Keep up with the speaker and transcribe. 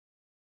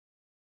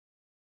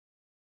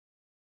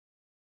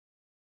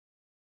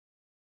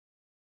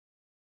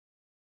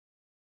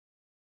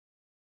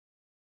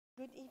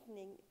Good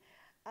evening.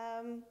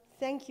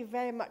 Thank you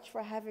very much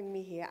for having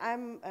me here.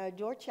 I'm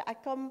Doortje. I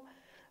come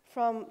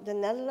from the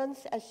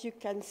Netherlands, as you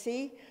can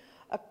see,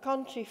 a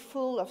country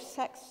full of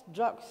sex,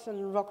 drugs,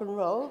 and rock and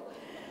roll.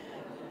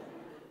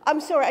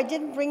 I'm sorry, I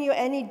didn't bring you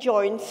any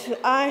joints.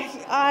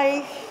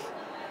 I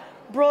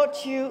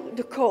brought you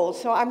the cold,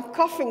 so I'm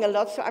coughing a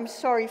lot, so I'm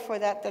sorry for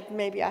that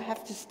maybe I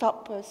have to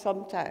stop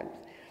sometimes.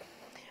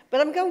 But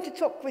I'm going to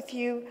talk with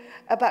you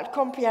about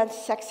comprehensive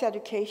sex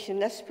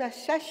education,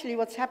 especially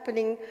what's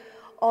happening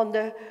on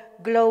the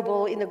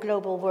in the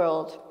global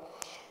world.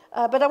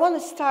 But I want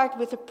to start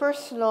with a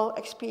personal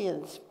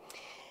experience.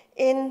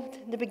 In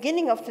the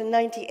beginning of the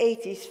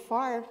 1980s,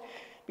 far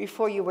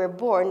before you were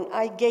born,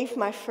 I gave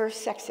my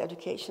first sex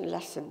education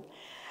lesson.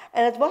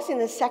 And it was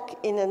in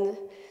a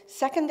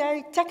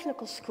secondary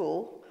technical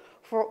school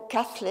for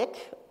Catholic,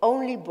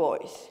 only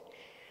boys.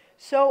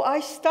 So I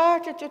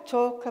started to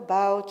talk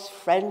about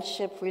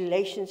friendship,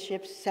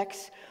 relationships,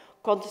 sex,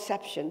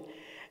 contraception.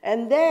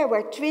 And there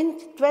were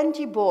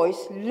 20 boys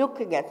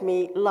looking at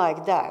me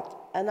like that.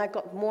 And I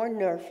got more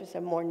nervous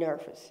and more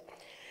nervous.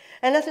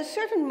 And at a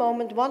certain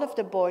moment, one of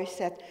the boys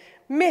said,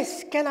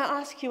 "Miss, can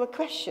I ask you a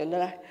question?"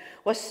 And I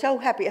was so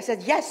happy. I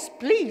said, "Yes,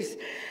 please."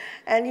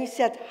 And he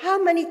said,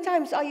 "How many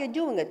times are you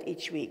doing it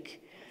each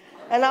week?"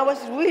 And I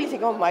was really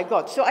thinking, oh my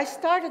God. So I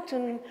started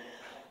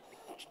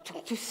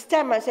to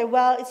stammer. I say,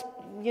 well, it's,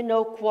 you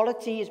know,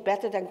 quality is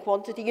better than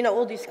quantity, you know,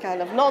 all this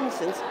kind of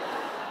nonsense.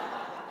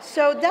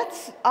 So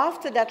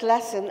after that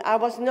lesson, I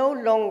was no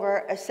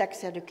longer a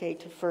sex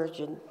educator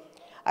virgin.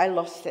 I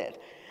lost it.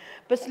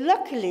 But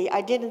luckily,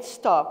 I didn't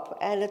stop,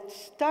 and it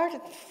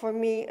started for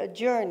me a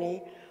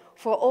journey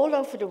for all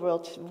over the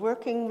world,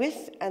 working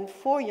with and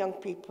for young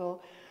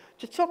people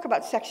to talk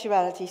about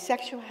sexuality,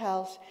 sexual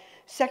health,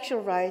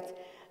 sexual rights,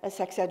 and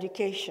sex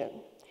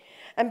education.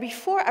 And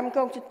before I'm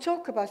going to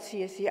talk about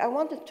CSE, I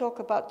want to talk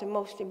about the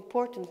most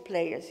important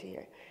players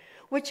here,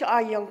 which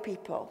are young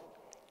people.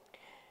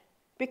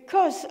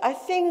 Because I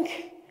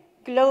think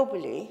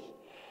globally,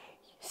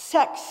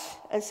 sex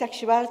and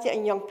sexuality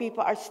and young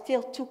people are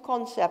still two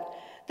concepts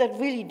that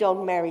really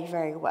don't marry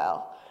very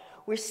well.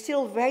 We're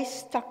still very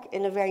stuck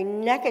in a very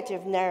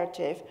negative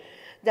narrative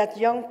that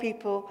young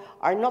people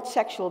are not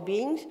sexual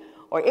beings,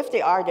 or if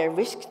they are, they're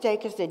risk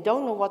takers, they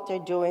don't know what they're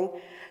doing,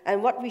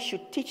 and what we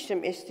should teach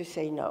them is to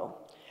say no.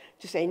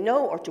 To say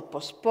no, or to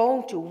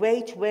postpone, to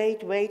wait,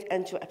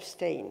 and to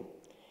abstain.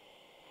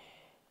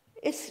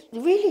 It's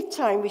really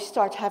time we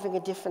start having a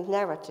different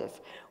narrative,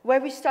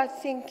 where we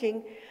start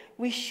thinking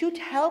we should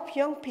help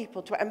young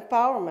people to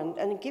empowerment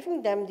and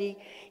giving them the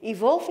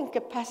evolving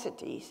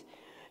capacities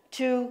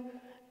to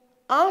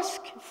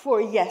ask for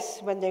a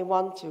yes when they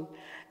want to,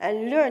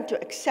 and learn to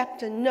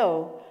accept a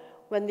no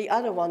when the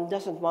other one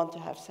doesn't want to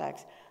have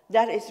sex.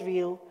 That is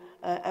real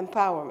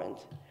empowerment.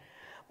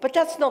 But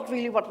that's not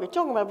really what we're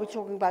talking about. We're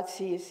talking about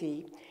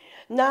CSE.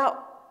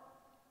 Now,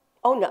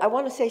 I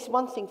want to say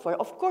one thing for you.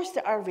 Of course,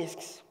 there are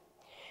risks.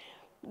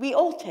 We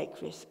all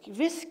take risk.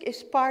 Risk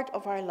is part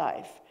of our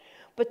life.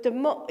 But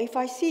if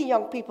I see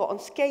young people on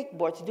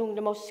skateboards doing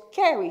the most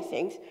scary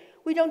things,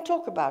 we don't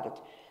talk about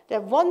it. They're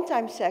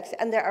one-time sex,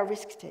 and there are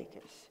risk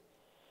takers.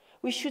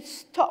 We should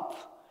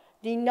stop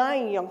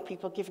denying young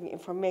people giving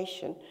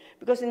information,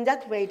 because in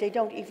that way they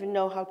don't even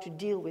know how to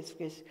deal with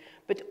risk.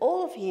 But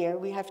all of here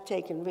we have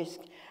taken risk,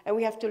 and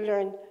we have to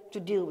learn to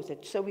deal with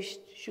it. So we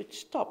should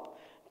stop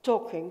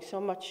talking so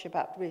much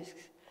about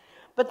risks.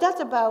 But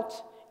that's about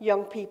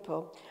young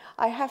people.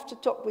 I have to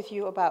talk with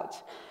you about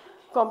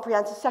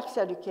comprehensive sex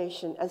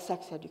education and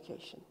sex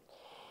education.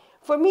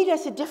 For me,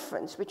 there's a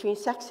difference between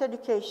sex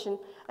education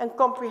and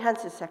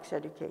comprehensive sex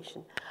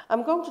education.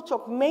 I'm going to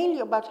talk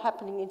mainly about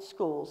happening in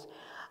schools.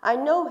 I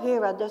know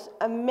Hera does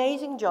an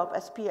amazing job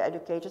as peer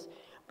educators,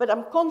 but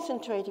I'm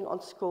concentrating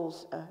on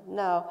schools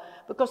now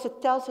because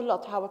it tells a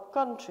lot how a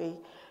country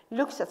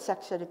looks at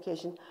sex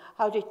education,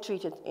 how they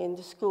treat it in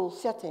the school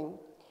setting.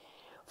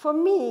 For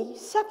me,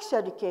 sex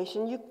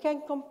education, you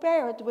can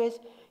compare it with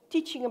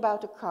teaching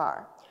about a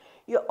car.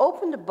 You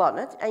open the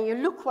bonnet and you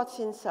look what's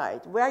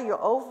inside, where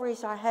your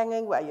ovaries are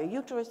hanging, where your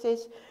uterus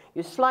is.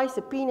 You slice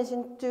the penis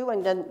in two,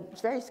 and then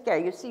it's very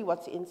scary. You see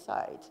what's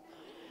inside.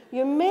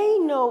 You may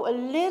know a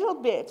little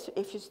bit,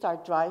 if you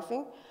start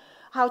driving,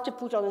 how to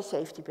put on a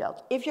safety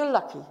belt, if you're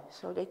lucky.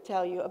 So they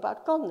tell you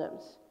about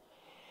condoms.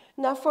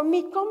 Now, for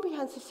me,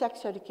 comprehensive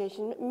sex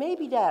education may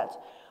be that,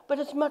 but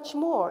it's much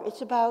more.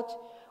 It's about,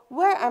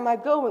 where am I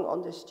going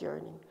on this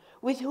journey?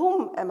 With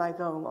whom am I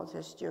going on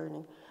this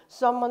journey?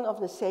 Someone of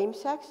the same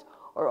sex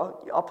or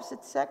of the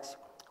opposite sex?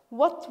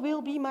 What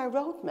will be my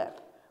roadmap?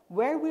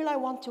 Where will I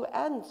want to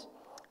end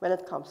when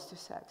it comes to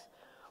sex?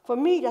 For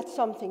me, that's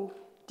something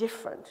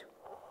different.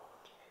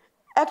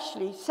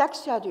 Actually,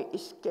 sex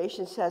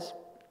education says,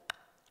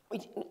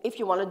 if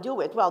you want to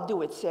do it, well,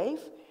 do it safe.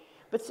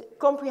 But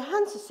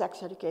comprehensive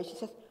sex education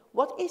says,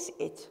 what is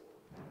it?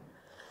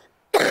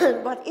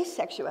 What is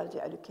sexuality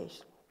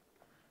education?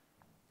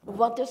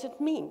 What does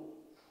it mean?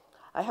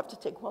 I have to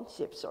take one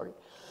sip, sorry.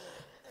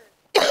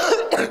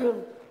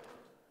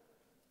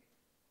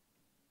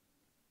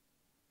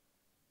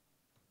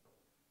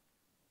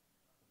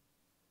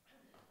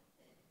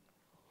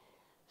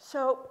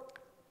 So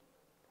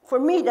for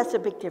me, that's a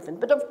big difference.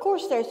 But of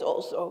course, there's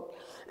also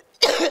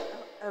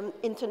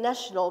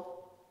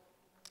international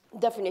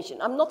definition.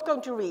 I'm not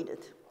going to read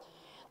it.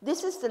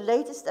 This is the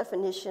latest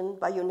definition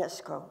by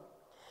UNESCO.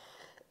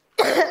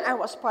 I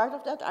was part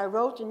of that. I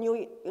wrote the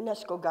new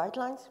UNESCO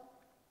guidelines.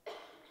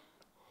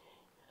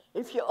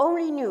 If you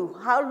only knew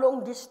how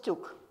long this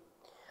took,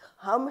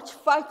 how much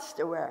fights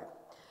there were.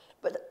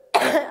 But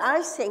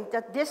I think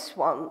that this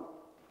one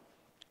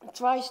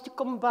tries to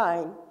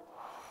combine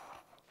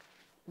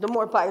the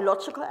more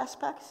biological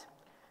aspects,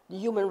 the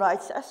human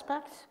rights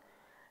aspects,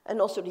 and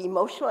also the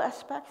emotional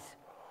aspects,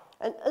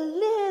 and a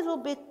little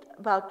bit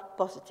about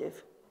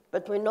positive.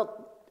 But we're not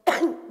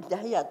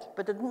there yet,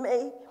 but it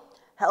may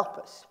help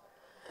us.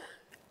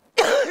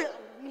 I'm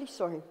really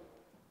sorry.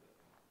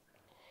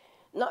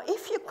 Now,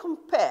 if you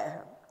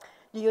compare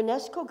the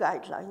UNESCO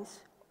guidelines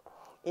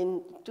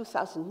in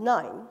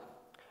 2009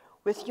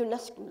 with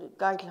UNESCO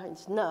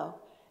guidelines now,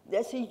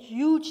 there's a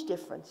huge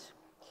difference.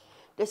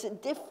 There's a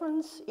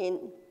difference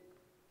in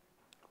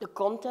the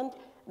content.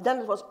 Then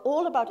it was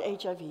all about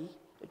HIV,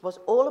 it was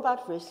all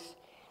about risks,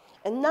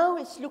 and now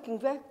it's looking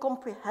very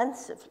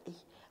comprehensively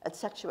at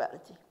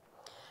sexuality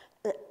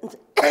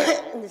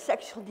and the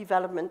sexual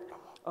development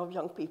of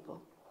young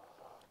people.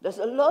 There's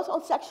a lot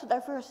on sexual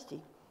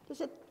diversity.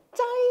 There's a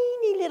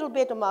tiny little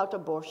bit about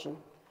abortion.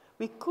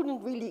 We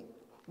couldn't really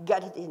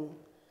get it in.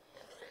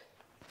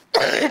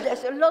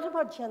 There's a lot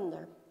about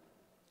gender,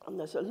 and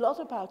there's a lot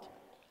about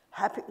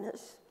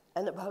happiness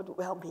and about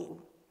well-being.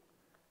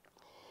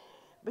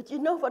 But you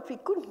know what we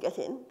couldn't get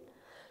in?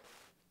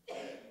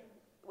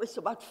 Was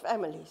about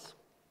families.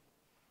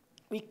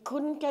 We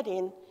couldn't get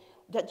in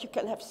that you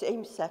can have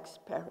same-sex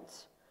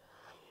parents.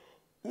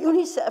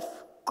 UNICEF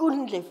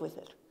couldn't live with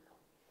it.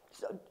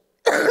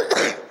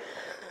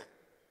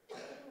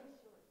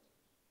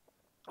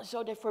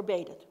 So they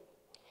forbade it.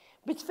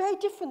 But it's very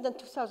different than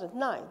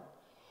 2009.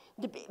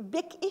 The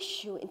big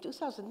issue in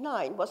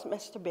 2009 was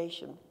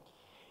masturbation.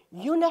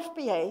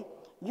 UNFPA,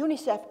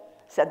 UNICEF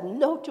said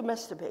no to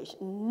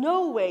masturbation.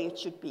 No way it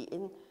should be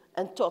in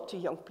and taught to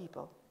young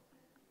people.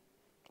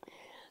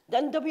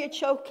 Then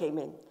WHO came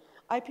in,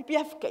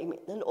 IPPF came in,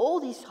 and all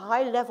these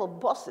high-level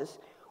bosses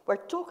were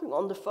talking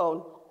on the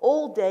phone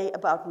all day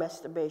about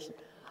masturbation.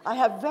 I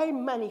have very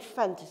many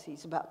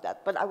fantasies about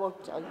that, but I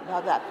won't tell you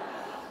about that.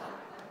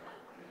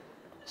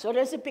 So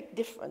there's a big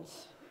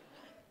difference.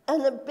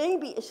 And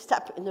maybe a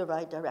step in the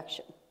right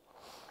direction.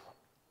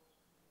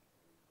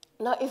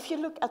 Now, if you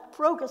look at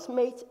progress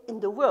made in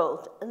the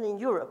world and in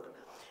Europe,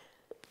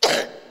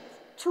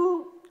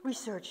 two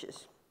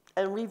researches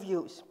and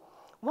reviews,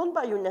 one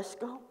by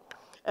UNESCO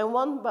and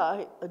one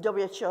by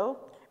WHO,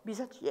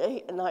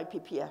 BZGA, and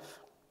IPPF.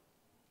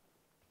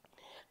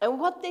 And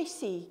what they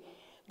see,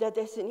 that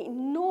there's an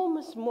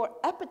enormous more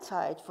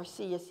appetite for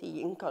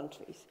CSE in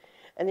countries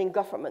and in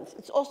governments.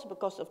 It's also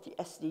because of the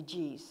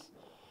SDGs.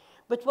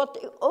 But what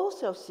they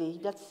also see,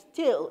 that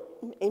still,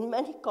 in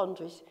many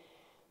countries,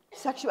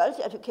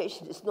 sexuality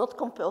education is not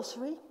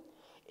compulsory.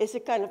 It's a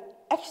kind of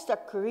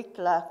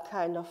extracurricular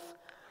kind of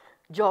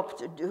job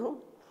to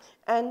do.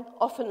 And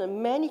often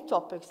in many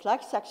topics,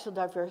 like sexual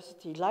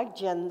diversity, like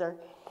gender,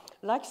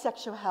 like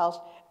sexual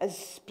health, and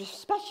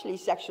especially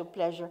sexual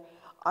pleasure,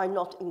 are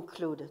not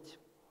included.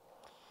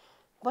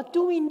 What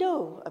do we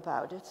know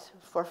about it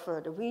for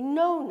further? We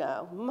know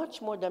now,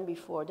 much more than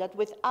before, that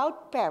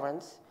without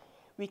parents,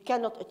 we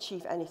cannot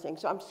achieve anything.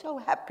 So I'm so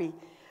happy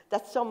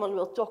that someone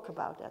will talk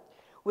about that.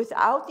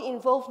 Without the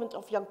involvement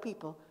of young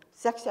people,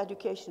 sex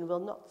education will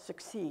not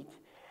succeed.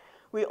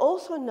 We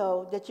also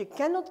know that you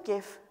cannot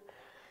give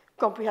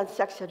comprehensive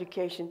sex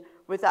education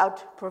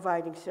without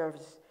providing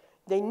services.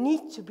 They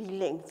need to be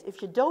linked.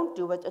 If you don't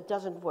do it, it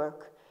doesn't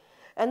work.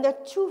 And there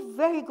are two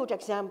very good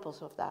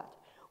examples of that.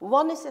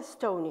 One is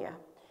Estonia.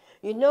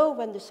 You know,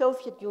 when the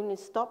Soviet Union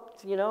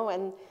stopped, you know,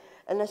 and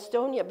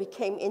Estonia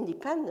became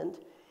independent,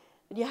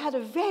 you had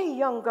a very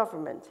young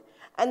government,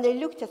 and they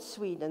looked at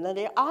Sweden, and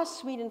they asked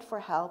Sweden for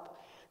help.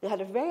 They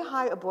had a very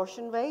high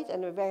abortion rate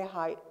and a very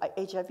high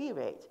HIV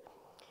rate.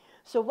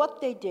 So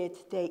what they did,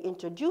 they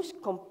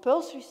introduced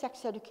compulsory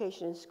sex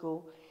education in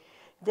school.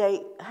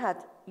 They had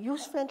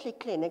youth-friendly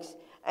clinics,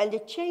 and they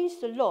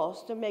changed the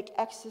laws to make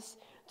access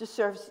to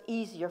service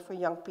easier for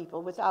young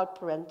people without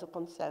parental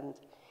consent.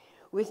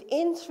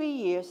 Within 3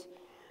 years,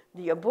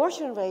 the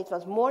abortion rate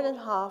was more than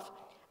half,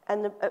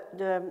 and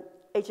the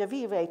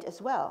HIV rate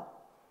as well.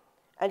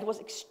 And it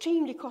was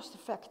extremely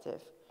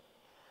cost-effective.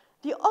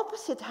 The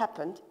opposite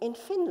happened in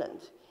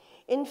Finland.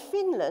 In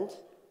Finland,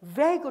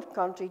 very good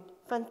country,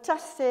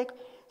 fantastic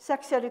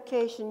sex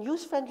education,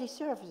 youth-friendly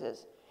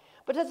services.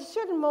 But at a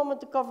certain moment,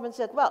 the government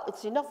said, well,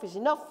 it's enough is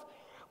enough.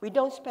 We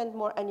don't spend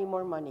any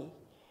more money.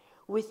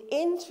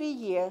 Within 3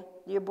 years,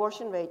 the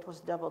abortion rate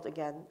was doubled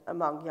again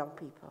among young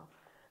people.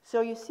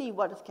 So you see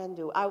what it can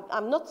do.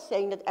 I'm not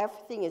saying that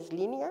everything is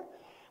linear,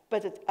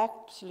 but it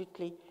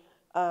absolutely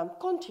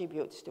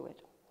contributes to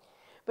it.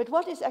 But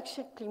what is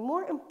actually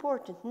more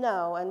important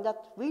now, and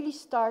that really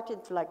started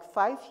like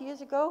 5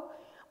 years ago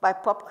by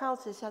pop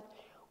culture, is that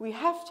we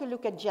have to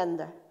look at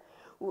gender.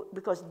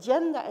 because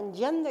gender and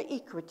gender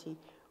equity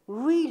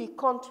really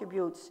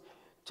contributes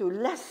to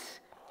less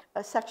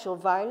sexual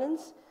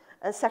violence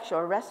and sexual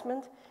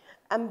harassment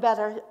and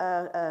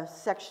better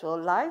sexual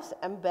lives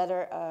and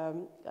better,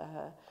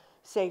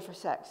 safer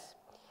sex.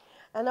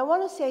 And I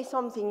want to say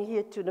something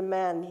here to the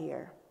men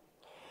here,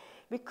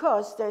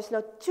 because there's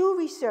now 2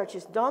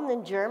 researches done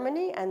in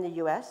Germany and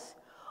the US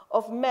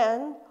of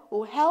men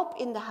who help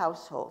in the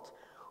household,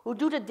 who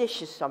do the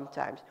dishes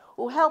sometimes,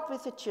 who help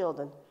with the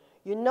children.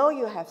 You know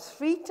you have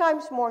 3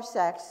 times more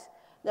sex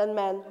than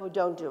men who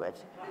don't do it.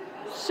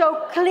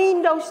 So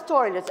clean those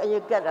toilets and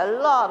you get a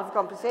lot of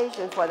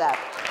compensation for that.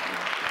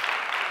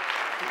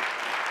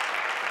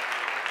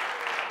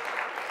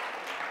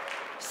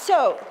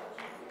 So,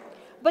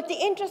 but the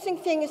interesting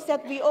thing is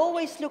that we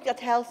always look at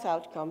health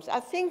outcomes. I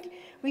think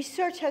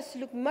research has to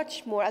look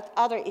much more at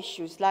other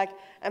issues like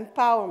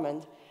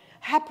empowerment,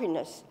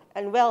 happiness,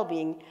 and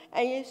well-being.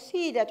 And you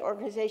see that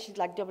organizations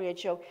like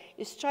WHO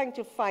is trying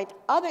to find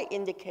other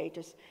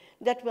indicators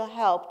that will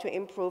help to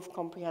improve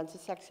comprehensive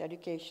sex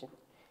education.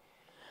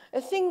 A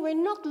thing we're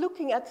not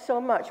looking at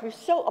so much, we're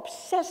so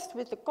obsessed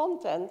with the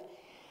content,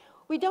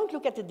 we don't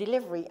look at the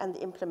delivery and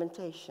the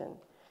implementation.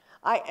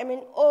 I am in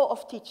awe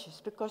of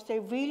teachers because they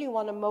really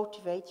want to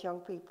motivate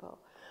young people.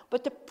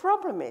 But the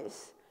problem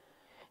is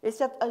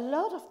that a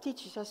lot of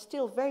teachers are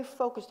still very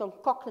focused on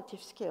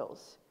cognitive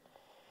skills.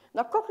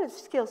 Now, cognitive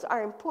skills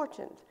are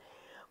important,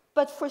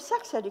 but for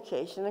sex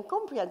education and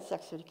comprehensive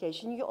sex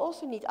education, you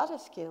also need other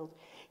skills.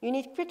 You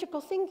need critical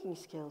thinking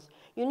skills.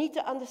 You need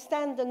to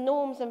understand the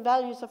norms and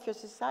values of your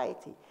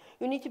society.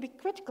 You need to be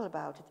critical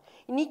about it.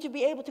 You need to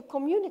be able to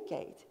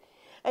communicate.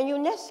 And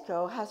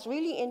UNESCO has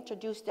really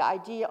introduced the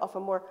idea of a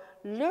more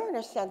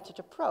learner-centered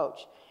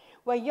approach,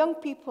 where young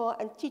people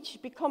and teachers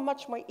become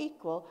much more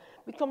equal,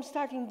 become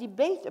starting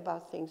debate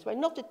about things, where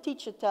not the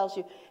teacher tells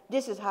you,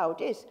 this is how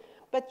it is,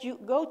 but you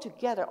go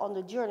together on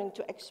the journey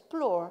to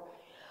explore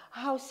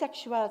how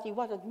sexuality,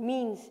 what it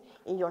means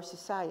in your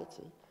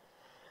society.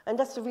 And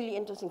that's really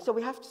interesting. So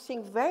we have to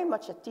think very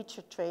much at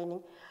teacher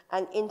training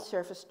and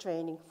in-service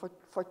training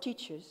for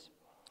teachers.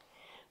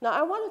 Now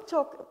I want to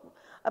talk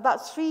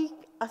about 3,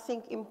 I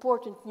think,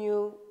 important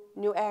new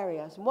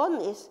areas. One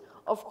is,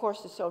 of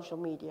course, the social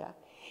media.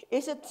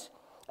 Is it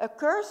a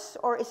curse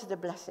or is it a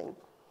blessing?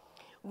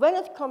 When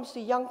it comes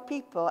to young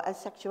people and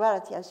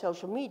sexuality and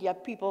social media,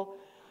 people,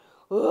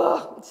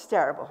 it's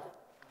terrible.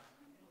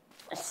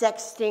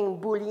 Sexting,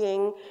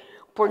 bullying,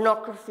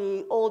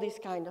 pornography, all these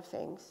kind of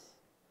things.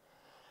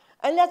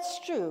 And that's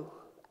true.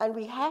 And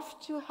we have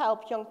to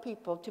help young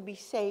people to be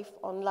safe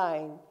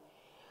online.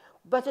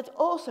 But it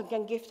also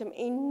can give them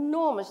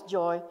enormous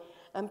joy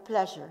and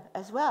pleasure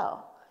as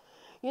well.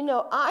 You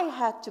know, I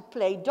had to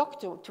play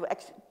doctor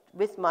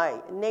with my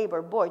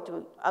neighbor boy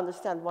to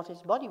understand what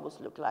his body was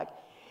look like.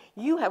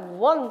 You have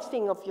one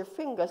thing of your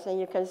fingers and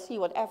you can see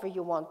whatever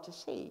you want to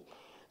see.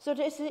 So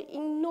there's an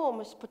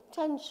enormous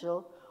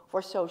potential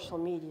for social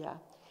media.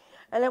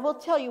 And I will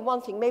tell you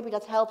one thing, maybe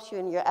that helps you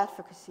in your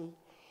advocacy.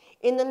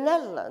 In the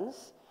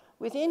Netherlands,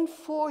 within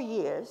 4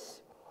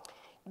 years,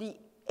 the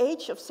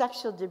age of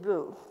sexual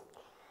debut,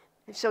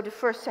 so the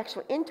first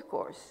sexual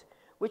intercourse,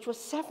 which was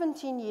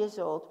 17 years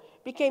old,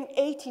 became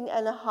 18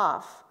 and a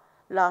half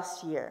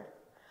last year.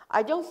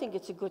 I don't think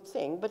it's a good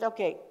thing, but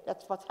okay,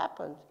 that's what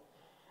happened.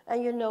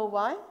 And you know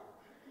why?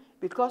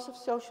 Because of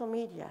social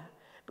media.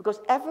 Because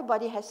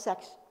everybody has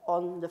sex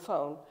on the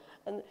phone.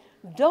 And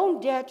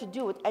don't dare to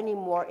do it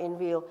anymore in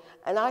real.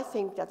 And I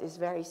think that is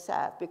very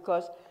sad,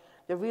 because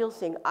the real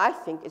thing, I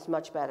think, is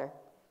much better.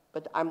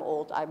 But I'm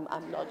old, I'm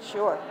not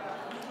sure.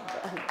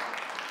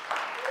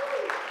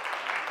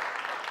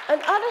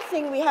 Another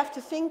thing we have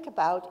to think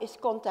about is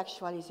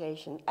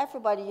contextualization.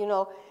 Everybody, you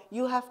know,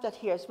 you have that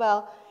here as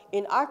well.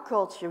 In our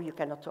culture, you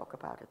cannot talk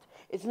about it.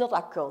 It's not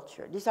our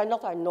culture. These are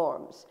not our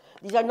norms.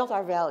 These are not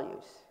our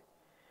values.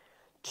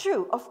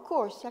 True, of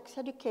course, sex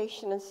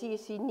education and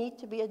CSE need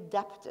to be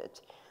adapted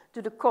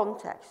to the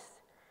context.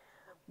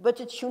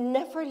 But it should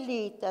never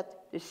lead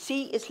that the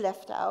C is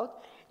left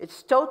out.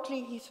 It's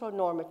totally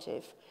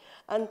heteronormative.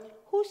 And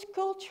whose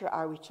culture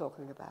are we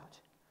talking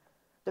about?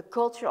 The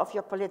culture of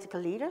your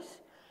political leaders?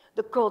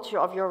 The culture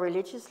of your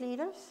religious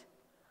leaders?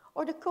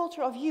 Or the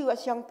culture of you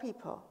as young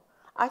people?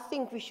 I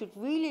think we should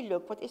really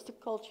look what is the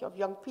culture of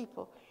young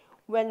people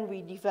when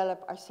we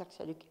develop our sex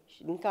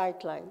education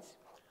guidelines.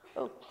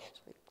 Oh,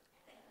 sorry.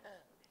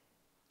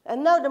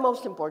 And now the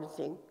most important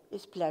thing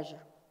is pleasure.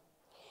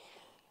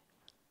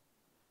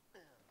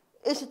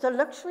 Is it a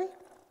luxury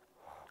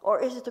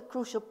or is it a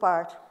crucial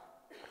part?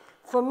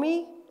 For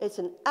me, it's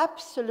an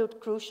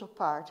absolute crucial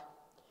part.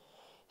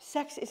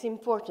 Sex is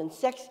important.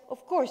 Sex,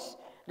 of course,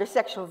 there's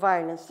sexual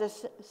violence,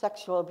 there's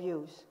sexual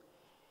abuse.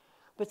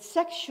 But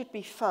sex should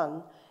be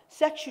fun.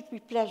 Sex should be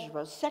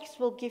pleasurable. Sex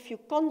will give you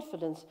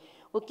confidence,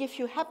 will give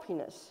you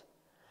happiness.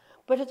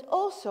 But it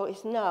also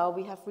is now,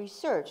 we have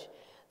research,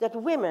 that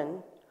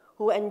women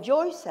who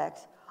enjoy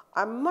sex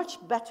are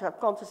much better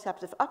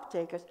contraceptive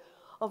uptakers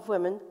of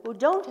women who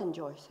don't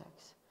enjoy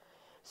sex.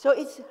 So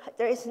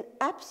there is an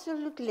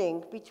absolute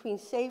link between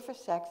safer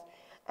sex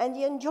and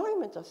the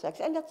enjoyment of sex.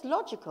 And that's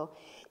logical.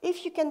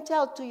 If you can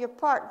tell to your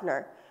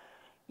partner,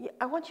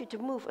 I want you to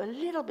move a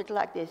little bit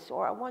like this,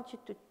 or I want you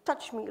to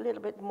touch me a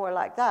little bit more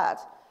like that,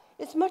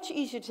 it's much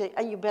easier to say,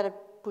 and you better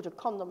put a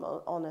condom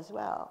on as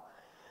well.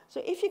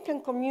 So if you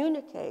can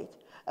communicate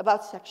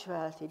about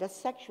sexuality, that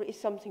sexual is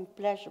something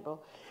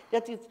pleasurable,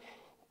 that it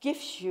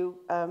gives you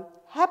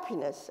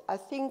happiness, I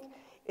think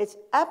it's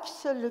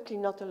absolutely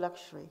not a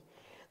luxury.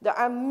 There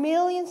are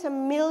millions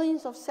and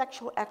millions of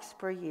sexual acts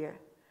per year.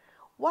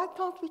 Why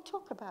can't we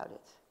talk about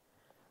it?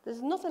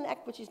 There's not an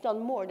act which is done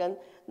more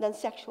than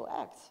sexual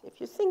acts,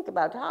 if you think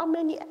about how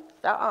many acts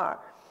there are.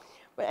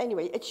 But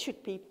anyway, it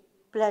should be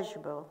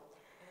pleasurable.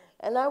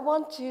 And I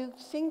want to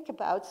think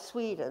about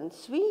Sweden.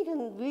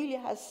 Sweden really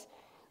has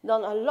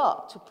done a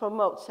lot to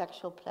promote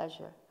sexual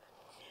pleasure.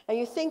 And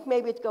you think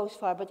maybe it goes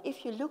far, but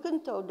if you look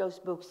into those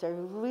books, they're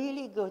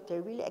really good. They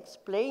really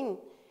explain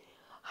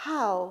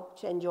how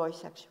to enjoy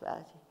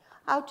sexuality,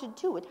 how to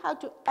do it, how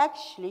to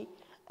actually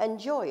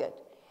enjoy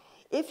it.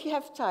 If you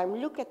have time,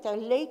 look at their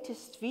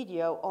latest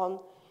video on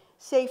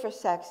safer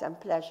sex and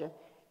pleasure.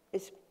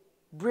 It's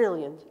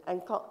brilliant,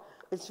 and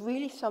it's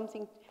really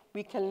something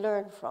we can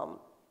learn from.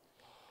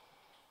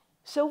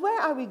 So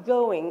where are we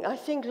going? I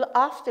think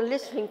after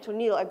listening to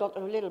Neil, I got a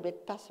little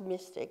bit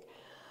pessimistic.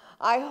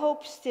 I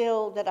hope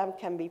still that I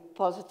can be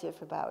positive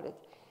about it.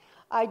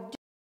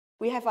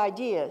 We have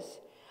ideas,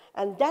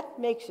 and that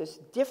makes us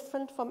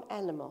different from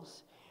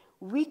animals.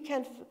 We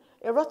can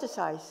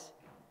eroticize.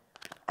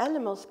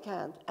 Animals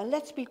can't, and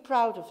let's be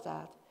proud of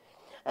that.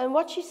 And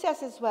what she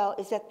says as well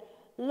is that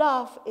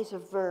love is a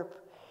verb.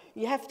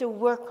 You have to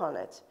work on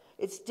it.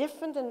 It's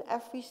different in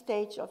every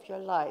stage of your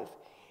life.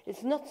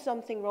 It's not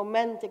something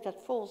romantic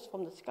that falls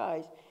from the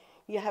skies.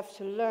 You have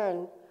to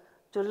learn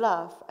to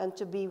love and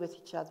to be with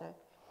each other.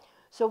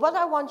 So what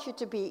I want you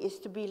to be is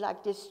to be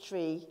like this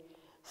tree.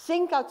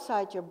 Think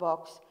outside your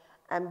box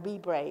and be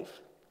brave.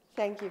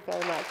 Thank you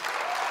very much.